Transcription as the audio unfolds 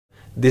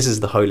This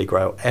is the holy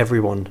grail.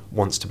 Everyone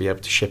wants to be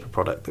able to ship a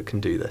product that can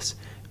do this,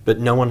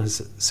 but no one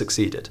has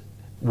succeeded.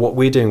 What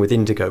we're doing with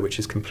Indigo, which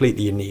is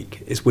completely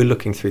unique, is we're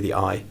looking through the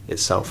eye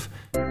itself.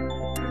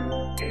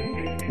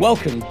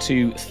 Welcome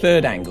to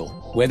Third Angle,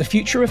 where the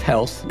future of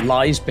health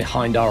lies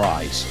behind our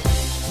eyes.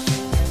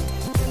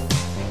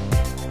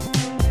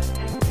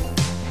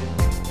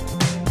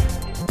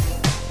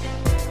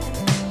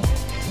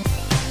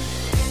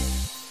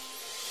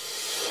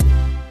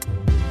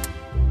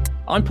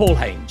 I'm Paul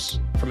Hames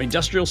from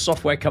industrial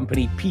software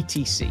company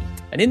PTC,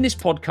 and in this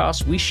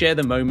podcast we share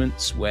the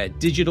moments where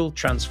digital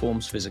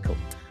transforms physical,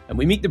 and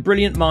we meet the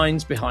brilliant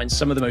minds behind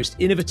some of the most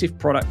innovative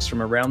products from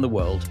around the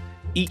world,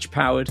 each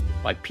powered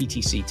by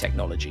PTC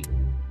technology.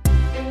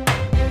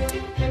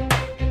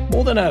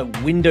 More than a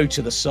window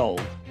to the soul,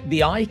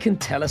 the eye can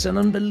tell us an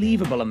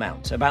unbelievable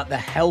amount about the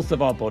health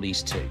of our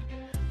bodies too.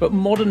 But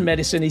modern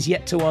medicine is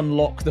yet to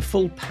unlock the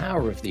full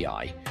power of the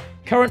eye.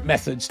 Current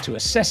methods to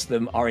assess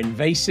them are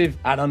invasive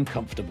and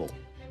uncomfortable.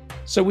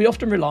 So we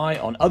often rely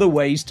on other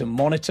ways to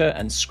monitor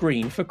and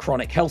screen for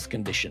chronic health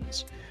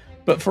conditions.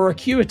 But for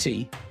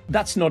Occuity,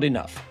 that's not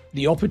enough.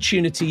 The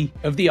opportunity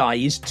of the eye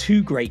is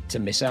too great to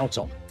miss out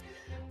on.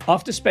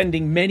 After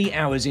spending many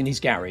hours in his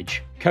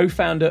garage,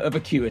 co-founder of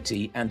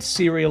Occuity and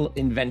serial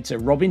inventor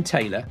Robin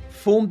Taylor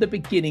formed the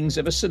beginnings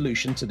of a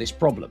solution to this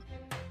problem.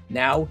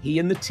 Now he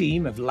and the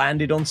team have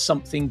landed on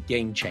something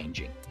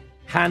game-changing.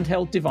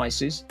 Handheld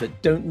devices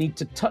that don't need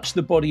to touch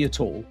the body at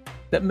all,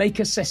 that make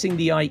assessing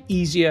the eye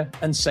easier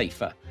and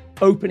safer,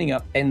 opening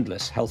up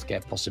endless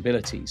healthcare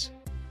possibilities.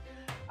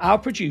 Our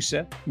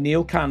producer,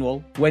 Neil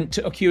Canwell, went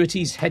to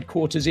Occuity's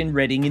headquarters in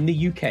Reading in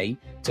the UK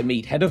to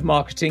meet Head of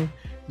Marketing,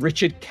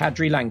 Richard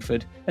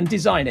Kadri-Langford, and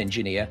Design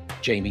Engineer,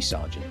 Jamie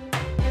Serjeant.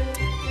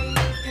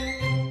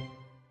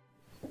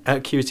 At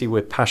Occuity,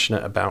 we're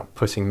passionate about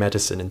putting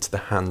medicine into the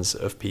hands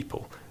of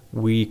people.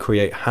 We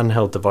create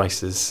handheld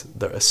devices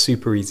that are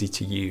super easy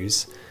to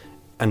use,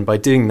 and by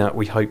doing that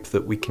we hope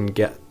that we can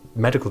get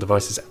medical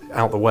devices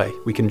out the way.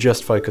 We can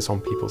just focus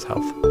on people's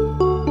health.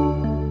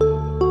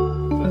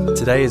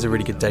 Today is a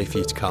really good day for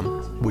you to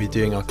come. We're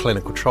doing our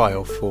clinical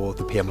trial for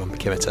the PM1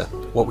 Pachymeter.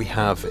 What we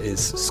have is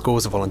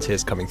scores of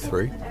volunteers coming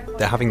through.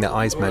 They're having their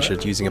eyes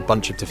measured using a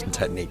bunch of different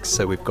techniques.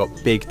 So we've got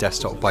big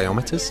desktop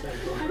biometers.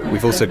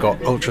 We've also got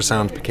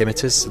ultrasound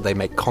pachymeters, so they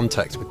make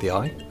contact with the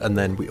eye. And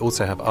then we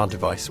also have our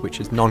device,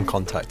 which is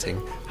non-contacting,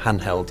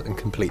 handheld and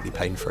completely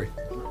pain-free.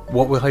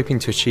 What we're hoping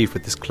to achieve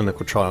with this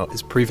clinical trial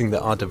is proving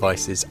that our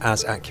device is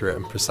as accurate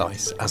and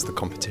precise as the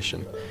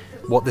competition.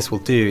 What this will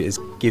do is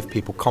give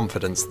people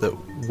confidence that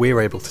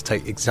we're able to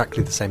take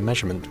exactly the same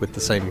measurement with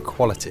the same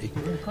quality,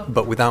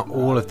 but without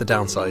all of the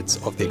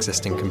downsides of the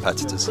existing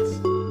competitors.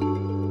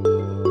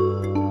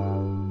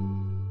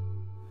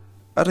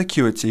 At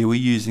Occuity, we're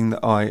using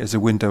the eye as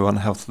a window on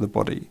the health of the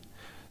body.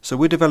 So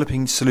we're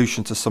developing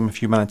solutions to some of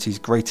humanity's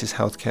greatest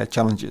healthcare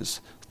challenges,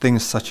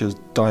 things such as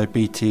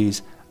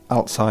diabetes,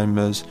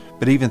 Alzheimer's,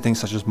 but even things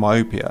such as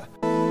myopia.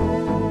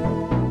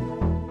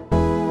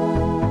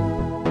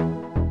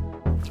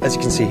 As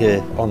you can see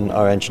here on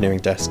our engineering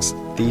desks,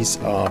 these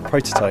are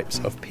prototypes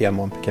of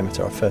PM1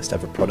 Pachymeter, our first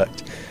ever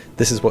product.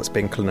 This is what's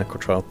being clinical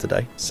trialed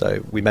today.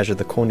 So we measure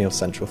the corneal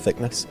central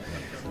thickness.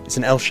 It's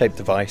an L-shaped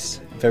device,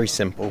 very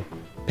simple.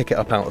 Pick it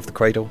up out of the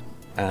cradle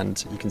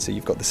and you can see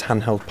you've got this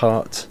handheld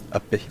part, a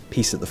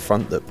piece at the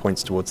front that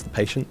points towards the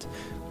patient.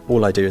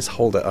 All I do is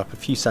hold it up a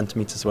few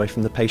centimetres away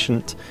from the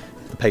patient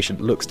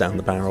looks down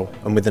the barrel,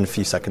 and within a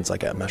few seconds I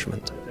get a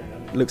measurement.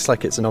 It looks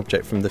like it's an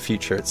object from the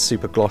future. It's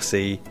super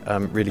glossy,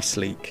 really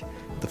sleek.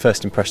 The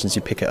first impressions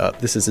you pick it up,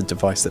 this is a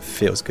device that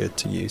feels good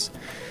to use.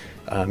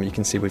 You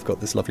can see we've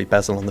got this lovely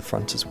bezel on the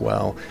front as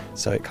well,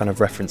 so it kind of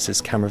references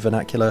camera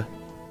vernacular.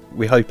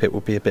 We hope it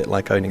will be a bit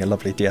like owning a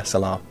lovely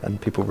DSLR and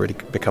people really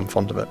become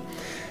fond of it.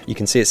 You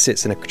can see it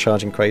sits in a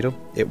charging cradle.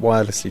 It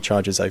wirelessly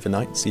charges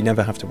overnight, so you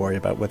never have to worry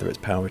about whether it's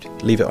powered.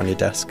 Leave it on your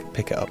desk,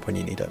 pick it up when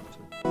you need it.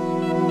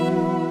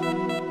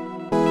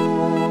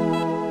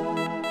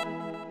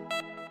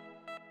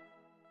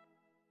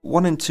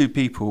 One in two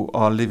people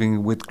are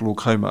living with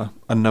glaucoma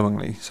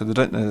unknowingly, so they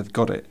don't know they've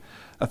got it.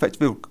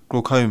 Effectively,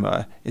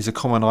 glaucoma is a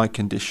common eye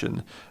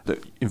condition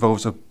that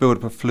involves a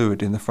build-up of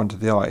fluid in the front of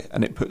the eye,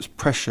 and it puts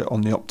pressure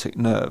on the optic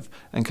nerve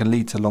and can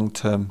lead to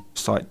long-term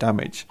sight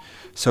damage.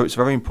 So it's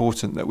very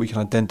important that we can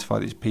identify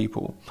these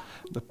people.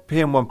 The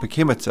PM1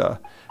 Pachymeter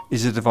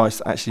is a device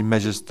that actually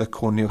measures the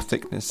corneal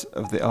thickness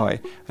of the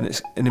eye, and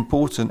it's an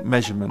important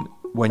measurement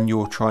when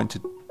you're trying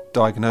to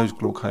diagnose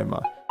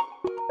glaucoma.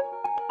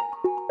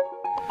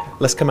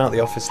 Let's come out of the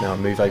office now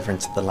and move over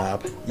into the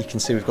lab. You can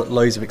see we've got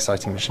loads of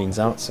exciting machines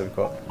out. So we've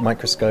got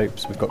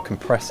microscopes, we've got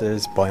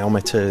compressors,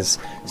 biometers,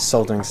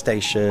 soldering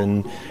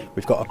station.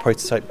 We've got our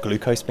prototype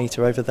glucose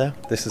meter over there.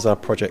 This is our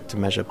project to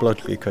measure blood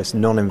glucose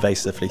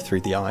non-invasively through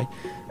the eye.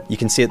 You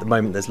can see at the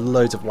moment there's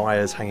loads of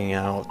wires hanging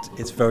out.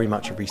 It's very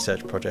much a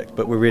research project,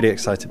 but we're really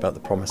excited about the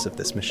promise of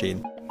this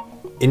machine.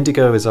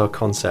 Indigo is our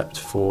concept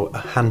for a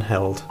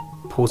handheld,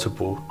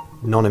 portable,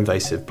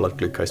 non-invasive blood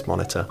glucose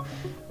monitor.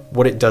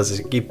 What it does is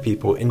it gives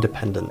people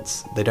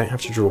independence. They don't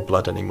have to draw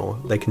blood anymore.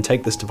 They can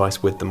take this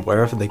device with them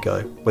wherever they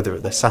go, whether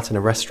they're sat in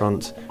a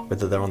restaurant,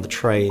 whether they're on the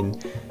train,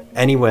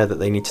 anywhere that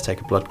they need to take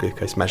a blood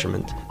glucose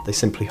measurement. They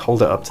simply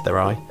hold it up to their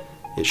eye.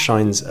 It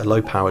shines a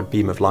low-powered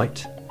beam of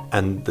light,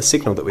 and the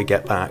signal that we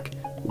get back,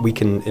 we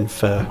can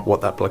infer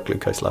what that blood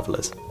glucose level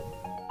is.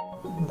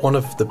 One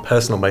of the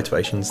personal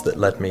motivations that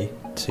led me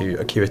to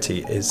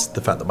Occuity is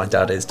the fact that my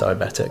dad is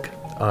diabetic.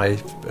 I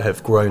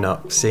have grown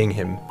up seeing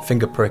him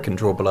finger prick and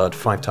draw blood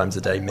 5 times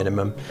a day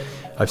minimum.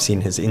 I've seen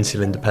his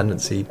insulin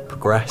dependency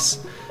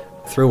progress.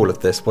 Through all of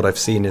this, what I've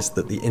seen is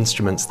that the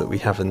instruments that we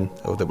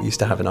used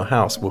to have in our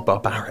house were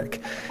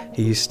barbaric.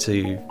 He used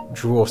to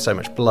draw so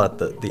much blood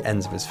that the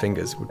ends of his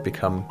fingers would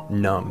become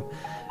numb,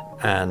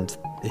 and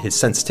his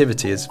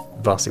sensitivity is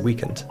vastly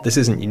weakened. This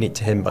isn't unique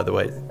to him, by the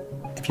way.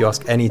 If you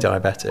ask any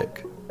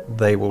diabetic,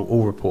 they will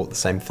all report the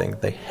same thing.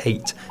 They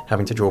hate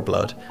having to draw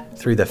blood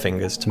through their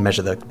fingers to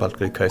measure their blood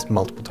glucose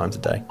multiple times a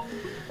day.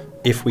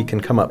 If we can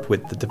come up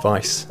with the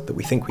device that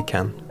we think we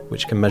can,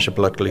 which can measure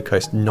blood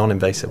glucose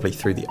non-invasively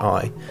through the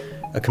eye,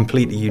 a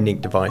completely unique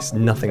device,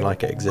 nothing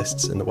like it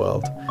exists in the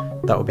world,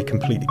 that would be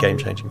completely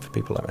game-changing for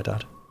people like my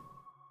dad.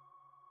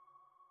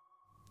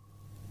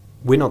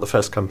 We're not the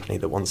first company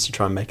that wants to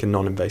try and make a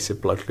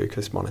non-invasive blood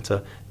glucose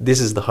monitor. This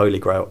is the holy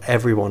grail.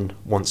 Everyone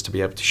wants to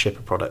be able to ship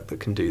a product that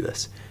can do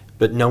this,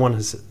 but no one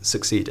has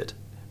succeeded.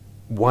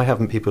 Why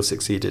haven't people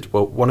succeeded?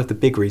 Well, one of the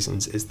big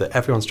reasons is that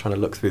everyone's trying to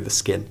look through the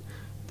skin.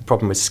 The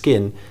problem with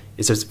skin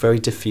is it's a very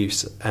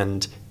diffuse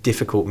and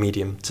difficult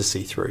medium to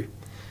see through.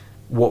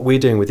 What we're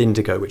doing with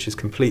Indigo, which is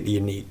completely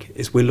unique,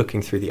 is we're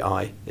looking through the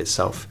eye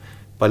itself.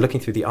 By looking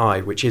through the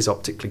eye, which is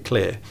optically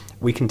clear,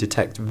 we can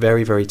detect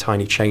very, very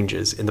tiny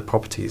changes in the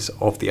properties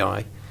of the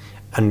eye.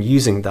 And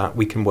using that,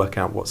 we can work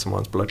out what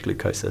someone's blood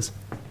glucose is.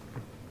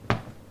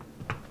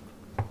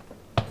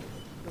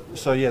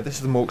 So yeah, this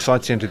is the more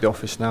exciting end of the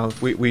office now.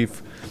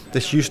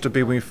 This used to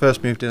be, when we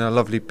first moved in, a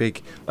lovely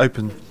big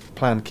open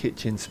plan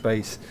kitchen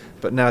space,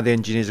 but now the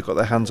engineers have got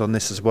their hands on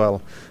this as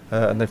well,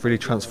 and they've really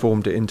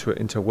transformed it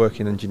into a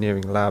working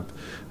engineering lab.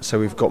 So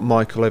we've got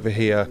Michael over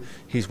here.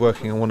 He's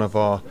working on one of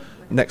our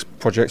next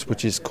projects,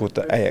 which is called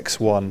the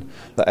AX1.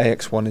 The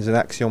AX1 is an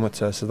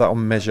axiometer, so that will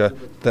measure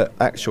the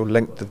actual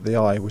length of the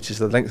eye, which is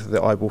the length of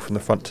the eyeball from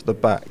the front to the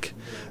back.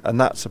 And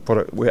that's a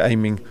product we're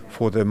aiming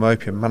for the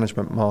myopia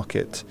management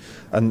market,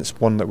 and it's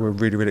one that we're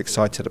really, really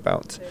excited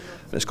about.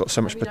 It's got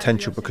so much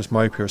potential because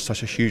myopia is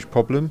such a huge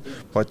problem.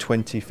 By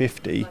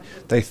 2050,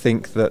 they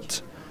think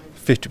that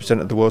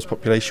 50% of the world's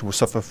population will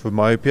suffer from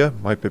myopia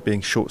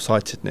being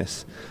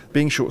short-sightedness.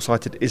 Being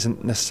short-sighted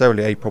isn't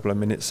necessarily a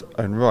problem in its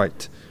own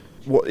right.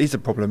 What is a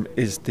problem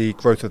is the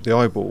growth of the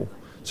eyeball.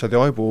 So the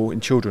eyeball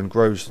in children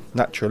grows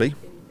naturally,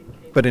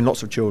 but in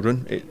lots of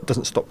children it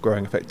doesn't stop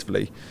growing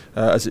effectively,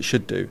 as it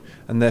should do,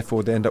 and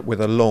therefore they end up with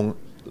a long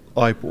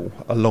eyeball,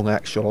 a long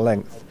actual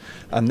length.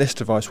 And this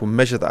device will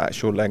measure that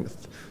actual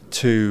length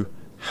to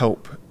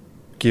help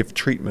give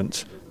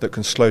treatment that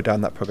can slow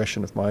down that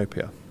progression of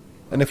myopia.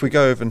 And if we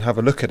go over and have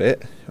a look at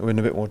it in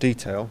a bit more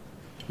detail,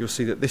 you'll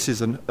see that this is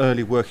an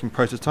early working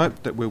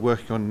prototype that we're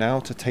working on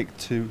now to take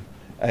to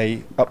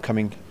a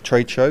upcoming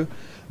trade show.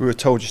 We were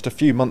told just a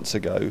few months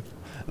ago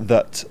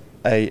that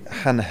a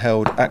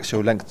handheld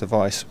axial length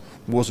device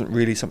wasn't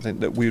really something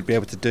that we would be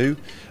able to do,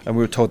 and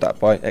we were told that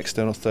by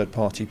external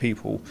third-party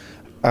people.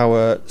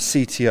 Our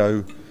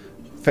CTO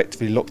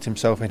effectively locked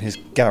himself in his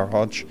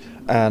garage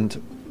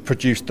and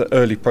produced the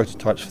early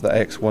prototypes for the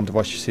AX1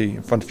 device you see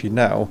in front of you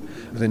now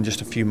within just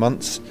a few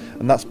months,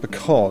 and that's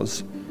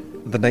because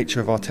the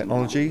nature of our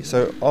technology.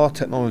 So our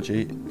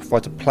technology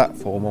provides a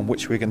platform on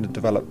which we're going to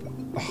develop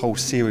a whole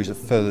series of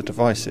further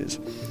devices,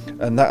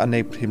 and that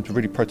enabled him to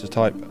really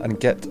prototype and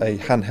get a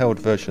handheld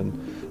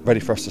version ready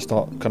for us to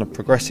start kind of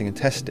progressing and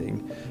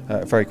testing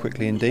very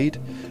quickly indeed.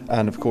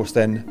 And of course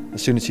then,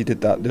 as soon as he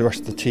did that, the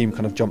rest of the team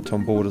kind of jumped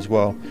on board as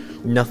well.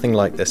 Nothing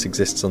like this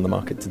exists on the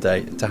market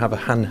today. To have a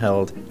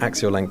handheld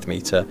axial length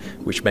meter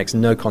which makes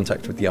no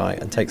contact with the eye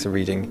and takes a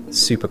reading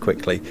super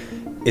quickly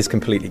is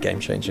completely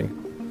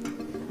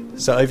game-changing.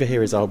 So over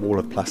here is our wall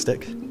of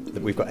plastic.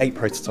 We've got 8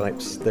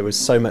 prototypes. There was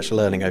so much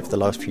learning over the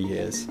last few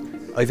years.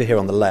 Over here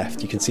on the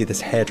left, you can see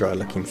this hairdryer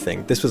looking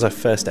thing. This was our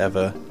first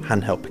ever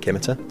handheld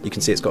pachymeter. You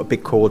can see it's got a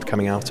big cord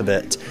coming out of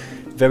it.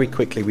 Very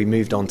quickly we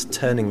moved on to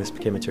turning this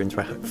pachymeter into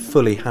a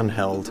fully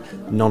handheld,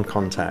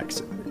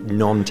 non-contact,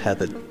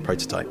 non-tethered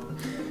prototype.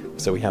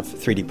 So we have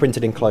 3D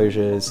printed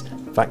enclosures,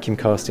 vacuum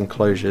cast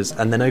enclosures,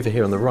 and then over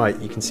here on the right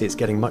you can see it's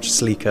getting much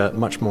sleeker,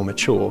 much more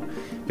mature,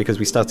 because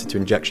we started to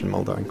injection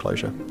mold our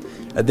enclosure.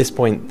 At this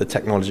point the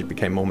technology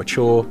became more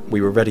mature,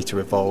 we were ready to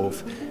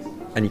evolve,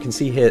 and you can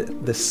see here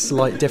the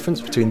slight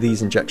difference between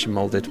these injection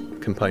molded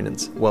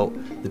components. Well,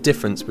 the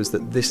difference was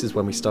that this is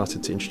when we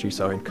started to introduce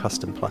our own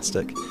custom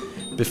plastic.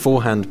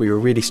 Beforehand we were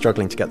really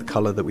struggling to get the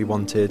colour that we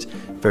wanted,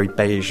 very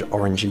beige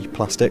orangey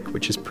plastic,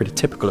 which is pretty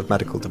typical of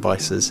medical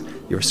devices.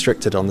 You're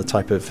restricted on the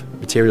type of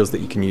materials that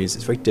you can use.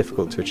 It's very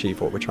difficult to achieve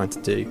what we're trying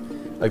to do.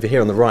 Over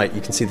here on the right,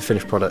 you can see the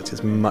finished product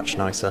is much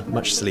nicer,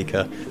 much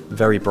sleeker,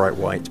 very bright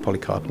white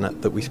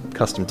polycarbonate that we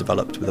custom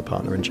developed with a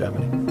partner in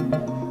Germany.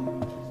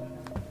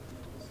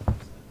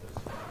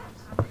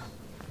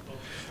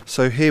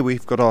 So here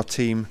we've got our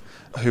team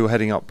who are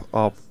heading up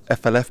our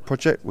FLF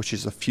project, which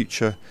is a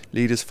Future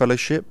Leaders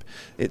Fellowship.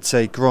 It's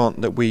a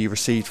grant that we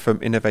received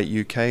from Innovate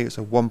UK. It's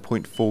a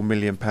 £1.4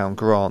 million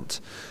grant,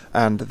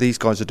 and these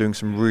guys are doing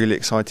some really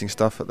exciting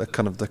stuff at the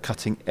kind of the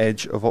cutting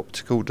edge of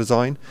optical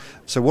design.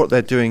 So what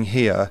they're doing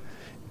here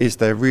is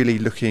they're really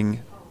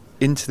looking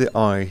into the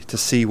eye to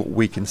see what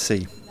we can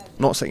see.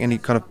 Not setting any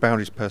kind of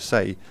boundaries per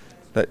se,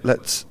 but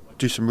let's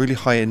do some really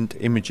high-end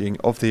imaging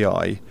of the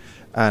eye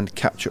and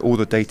capture all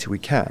the data we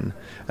can,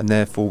 and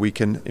therefore we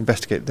can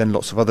investigate then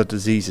lots of other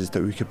diseases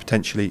that we could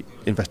potentially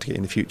investigate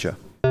in the future.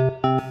 So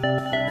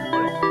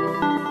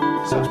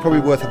it's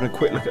probably worth having a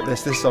quick look at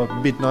this. This is our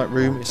midnight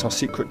room, it's our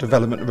secret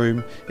development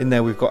room. In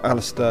there we've got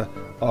Alistair,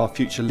 our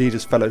Future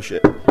Leaders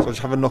Fellowship. So I'll just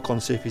have a knock on,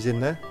 see if he's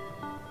in there.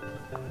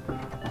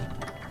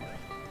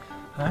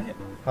 Hi.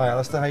 Hi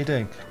Alistair, how are you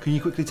doing? Can you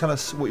quickly tell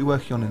us what you're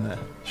working on in there?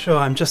 Sure,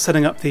 I'm just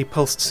setting up the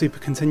pulsed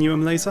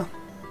supercontinuum laser.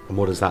 And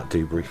what does that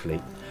do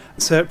briefly?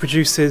 So it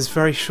produces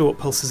very short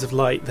pulses of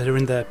light that are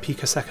in the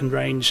picosecond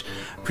range,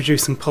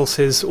 producing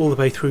pulses all the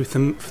way through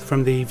them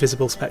from the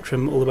visible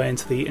spectrum all the way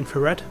into the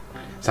infrared.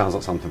 Sounds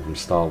like something from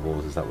Star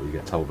Wars. Is that what you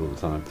get told all the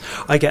time?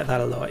 I get that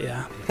a lot,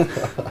 yeah.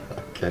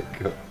 Okay,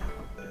 good.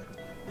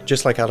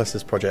 Just like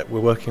Alice's project,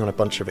 we're working on a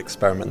bunch of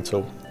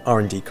experimental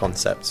R&D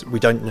concepts. We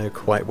don't know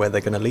quite where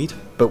they're going to lead,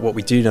 but what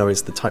we do know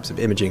is the types of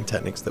imaging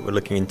techniques that we're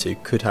looking into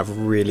could have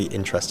really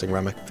interesting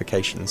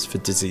ramifications for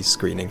disease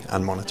screening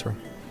and monitoring.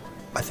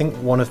 I think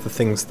one of the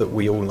things that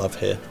we all love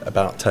here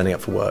about turning up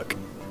for work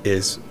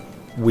is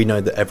we know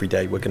that every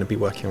day we're going to be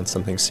working on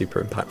something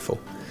super impactful.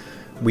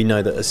 We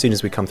know that as soon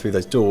as we come through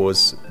those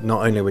doors,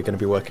 not only are we going to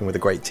be working with a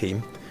great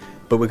team,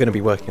 but we're going to be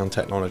working on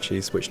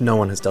technologies which no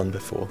one has done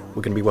before.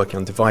 We're going to be working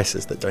on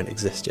devices that don't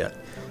exist yet.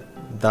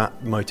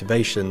 That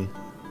motivation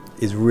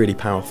is really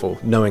powerful,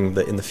 knowing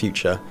that in the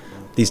future,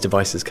 these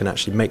devices can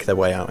actually make their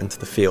way out into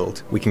the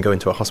field. We can go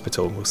into a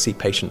hospital and we'll see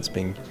patients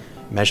being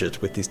measured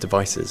with these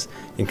devices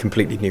in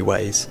completely new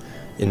ways,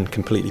 in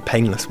completely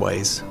painless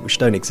ways, which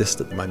don't exist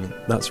at the moment.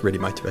 That's really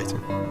motivating.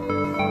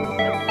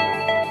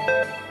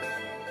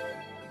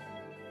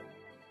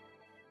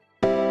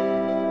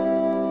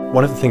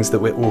 One of the things that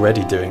we're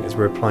already doing is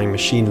we're applying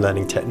machine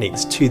learning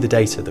techniques to the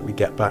data that we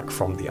get back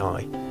from the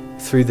eye.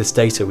 Through this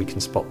data we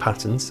can spot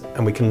patterns,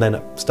 and we can then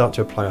start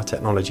to apply our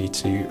technology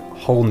to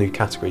whole new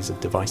categories of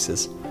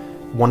devices.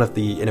 One of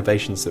the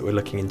innovations that we're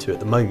looking into at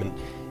the moment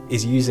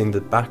is using the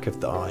back of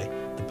the eye,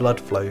 the blood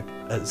flow,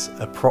 as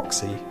a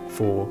proxy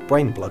for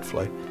brain blood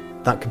flow.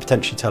 That could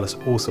potentially tell us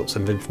all sorts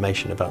of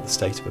information about the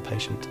state of a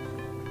patient.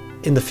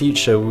 In the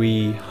future,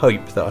 we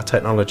hope that our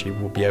technology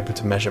will be able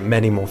to measure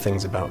many more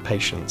things about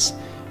patients.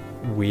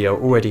 We are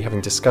already having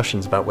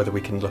discussions about whether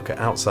we can look at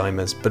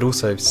Alzheimer's, but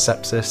also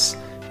sepsis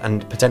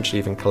and potentially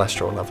even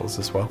cholesterol levels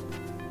as well.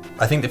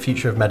 I think the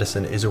future of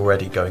medicine is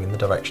already going in the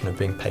direction of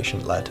being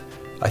patient-led.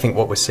 I think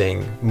what we're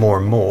seeing more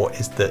and more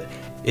is that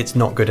it's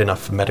not good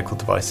enough for medical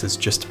devices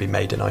just to be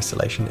made in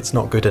isolation. It's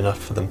not good enough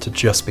for them to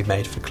just be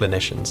made for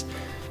clinicians.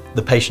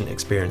 The patient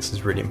experience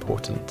is really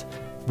important.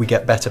 We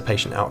get better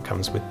patient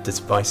outcomes with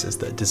devices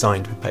that are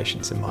designed with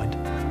patients in mind.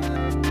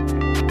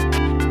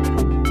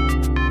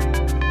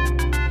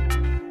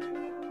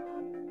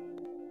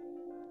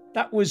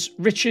 That was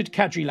Richard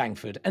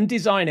Kadri-Langford and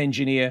design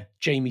engineer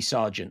Jamie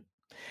Serjeant.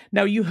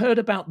 Now, you heard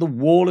about the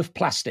wall of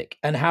plastic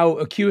and how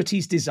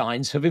Occuity's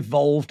designs have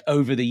evolved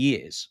over the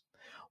years.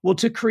 Well,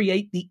 to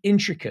create the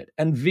intricate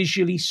and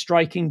visually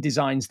striking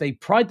designs they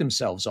pride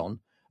themselves on,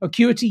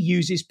 Occuity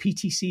uses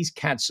PTC's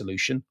CAD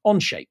solution,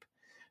 Onshape.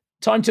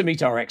 Time to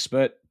meet our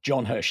expert,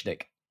 John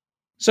Hirschdick.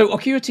 So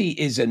Occuity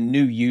is a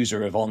new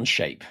user of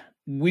Onshape.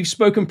 We've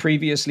spoken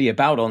previously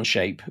about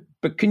Onshape,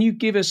 but can you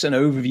give us an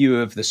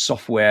overview of the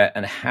software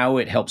and how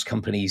it helps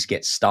companies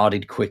get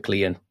started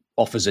quickly and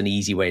offers an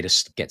easy way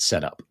to get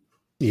set up?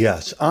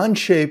 Yes,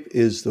 Onshape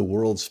is the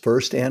world's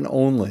first and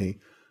only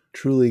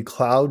truly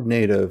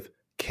cloud-native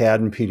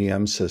CAD and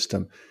PDM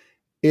system.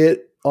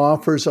 It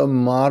offers a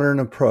modern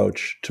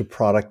approach to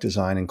product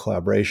design and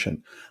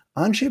collaboration.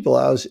 Onshape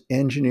allows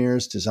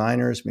engineers,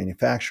 designers,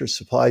 manufacturers,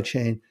 supply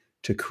chain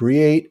to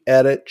create,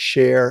 edit,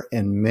 share,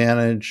 and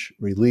manage,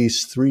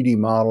 release 3D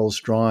models,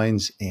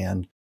 drawings,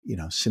 and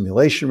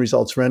simulation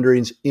results,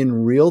 renderings in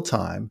real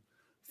time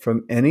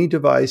from any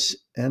device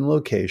and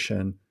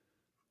location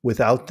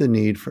without the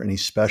need for any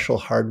special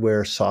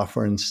hardware,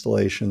 software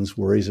installations,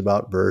 worries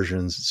about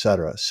versions,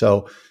 etc.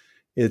 So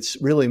it's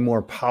really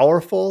more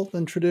powerful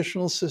than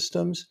traditional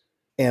systems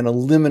and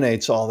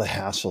eliminates all the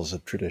hassles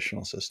of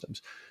traditional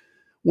systems.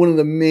 One of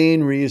the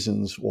main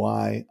reasons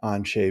why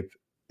Onshape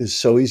is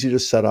so easy to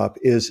set up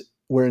is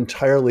we're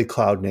entirely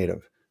cloud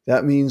native.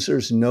 That means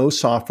there's no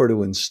software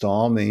to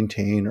install,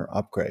 maintain, or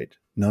upgrade.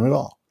 None at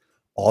all.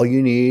 All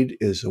you need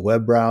is a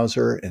web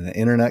browser and an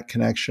internet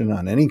connection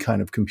on any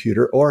kind of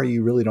computer, or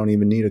you really don't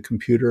even need a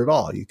computer at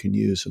all. You can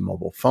use a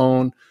mobile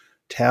phone,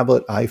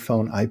 tablet,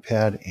 iPhone,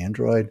 iPad,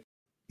 Android,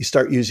 you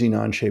start using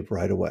Onshape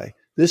right away.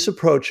 This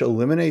approach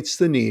eliminates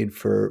the need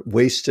for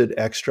wasted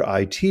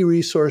extra IT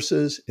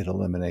resources. It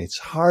eliminates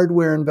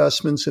hardware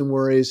investments and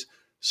worries.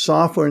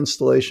 Software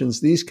installations,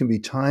 these can be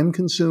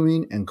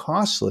time-consuming and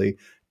costly.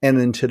 And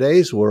in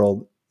today's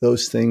world,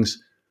 those things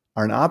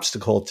are an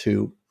obstacle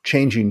to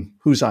changing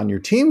who's on your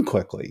team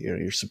quickly,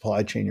 your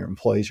supply chain, your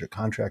employees, your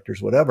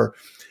contractors, whatever.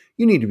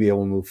 You need to be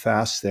able to move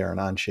fast there, and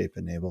Onshape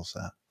enables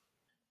that.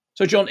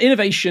 So, John,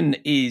 innovation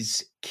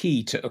is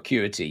key to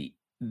Occuity.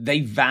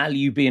 They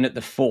value being at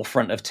the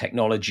forefront of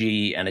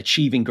technology and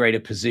achieving greater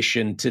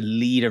position to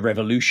lead a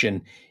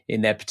revolution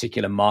in their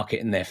particular market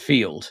in their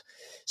field.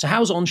 So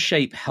how's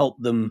Onshape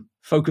helped them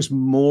focus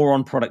more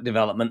on product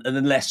development and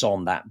then less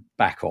on that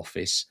back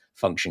office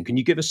function? Can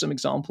you give us some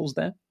examples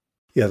there?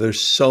 Yeah,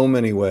 there's so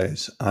many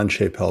ways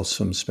Onshape helps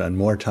them spend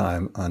more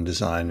time on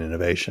design and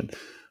innovation.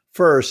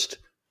 First,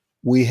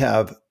 we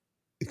have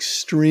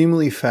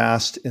extremely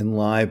fast and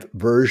live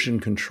version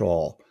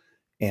control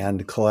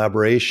and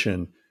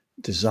collaboration,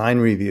 design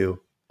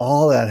review.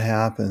 All that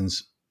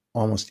happens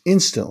almost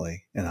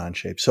instantly in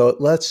Onshape. So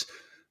it lets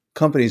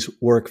companies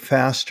work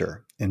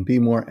faster and be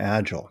more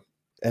agile.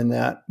 And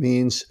that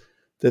means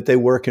that they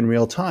work in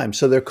real time.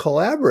 So they're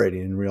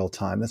collaborating in real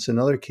time. That's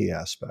another key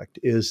aspect,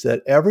 is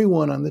that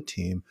everyone on the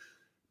team,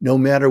 no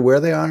matter where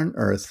they are on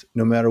Earth,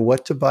 no matter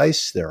what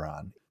device they're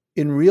on,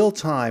 in real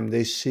time,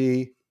 they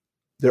see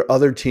their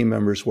other team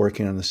members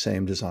working on the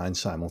same design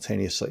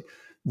simultaneously.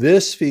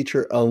 This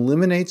feature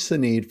eliminates the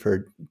need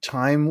for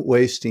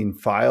time-wasting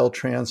file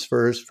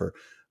transfers, for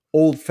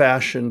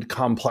old-fashioned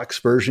complex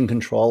version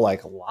control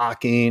like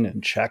locking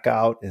and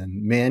checkout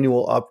and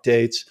manual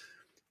updates.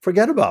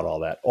 Forget about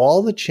all that.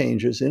 All the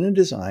changes in a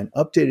design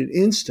updated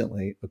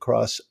instantly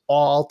across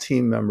all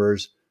team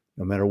members,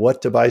 no matter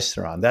what device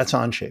they're on. That's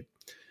Onshape.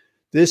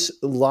 This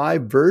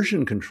live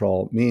version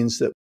control means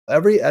that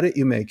every edit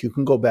you make, you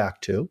can go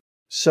back to.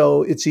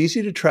 So it's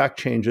easy to track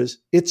changes.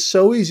 It's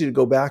so easy to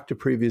go back to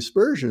previous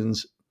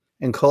versions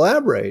and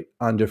collaborate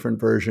on different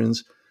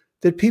versions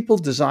that people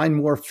design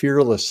more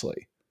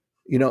fearlessly.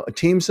 You know,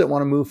 teams that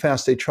want to move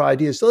fast, they try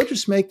ideas, they'll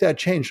just make that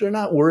change. They're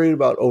not worried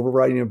about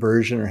overwriting a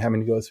version or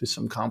having to go through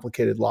some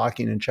complicated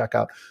locking and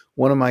checkout.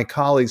 One of my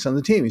colleagues on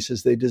the team, he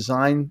says they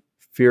design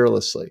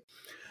fearlessly.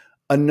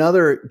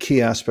 Another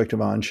key aspect of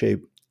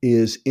Onshape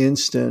is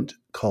instant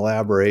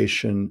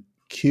collaboration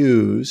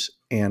queues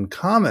and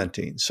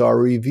commenting. So our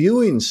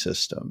reviewing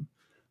system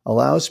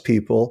allows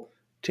people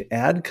to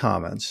add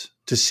comments,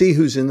 to see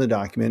who's in the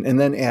document, and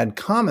then add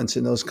comments.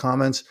 And those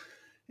comments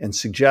and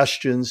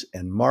suggestions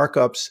and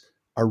markups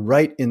are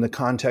right in the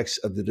context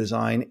of the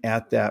design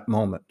at that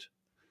moment.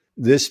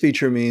 This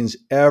feature means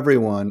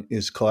everyone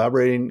is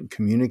collaborating,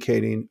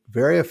 communicating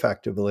very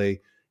effectively.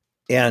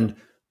 And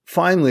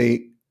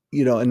finally,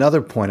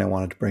 another point I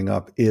wanted to bring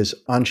up is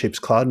Onshape's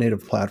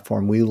cloud-native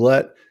platform. We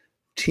let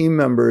team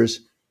members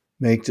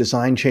make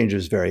design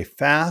changes very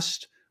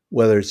fast,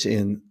 whether it's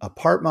in a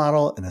part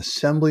model, an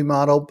assembly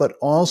model, but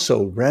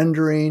also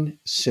rendering,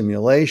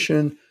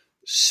 simulation.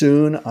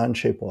 Soon,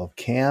 Onshape will have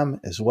CAM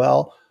as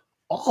well.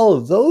 All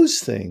of those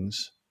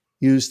things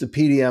use the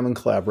PDM and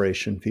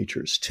collaboration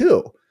features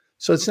too.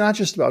 So it's not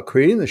just about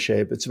creating the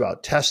shape, it's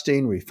about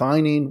testing,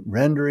 refining,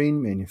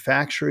 rendering,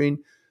 manufacturing.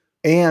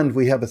 And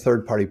we have a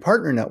third-party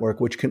partner network,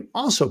 which can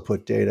also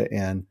put data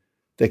in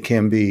that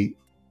can be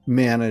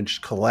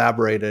managed,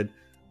 collaborated.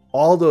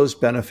 All those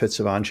benefits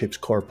of Onshape's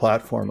core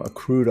platform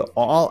accrue to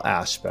all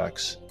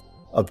aspects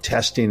of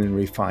testing and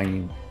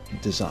refining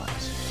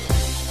designs.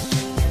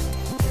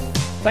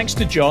 Thanks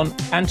to John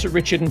and to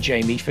Richard and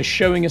Jamie for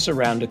showing us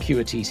around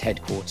Occuity's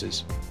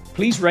headquarters.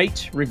 Please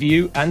rate,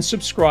 review, and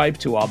subscribe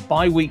to our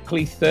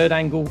bi-weekly Third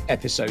Angle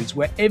episodes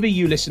wherever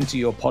you listen to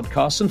your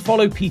podcasts, and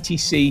follow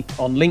PTC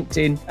on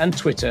LinkedIn and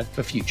Twitter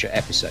for future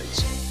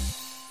episodes.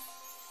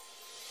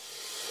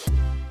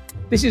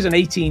 This is an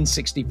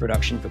 1860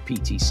 production for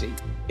PTC.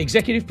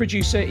 Executive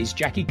producer is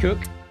Jackie Cook,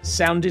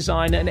 sound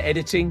design and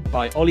editing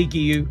by Ollie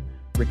Guillou,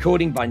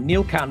 recording by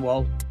Neil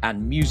Canwell,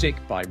 and music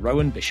by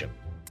Rowan Bishop.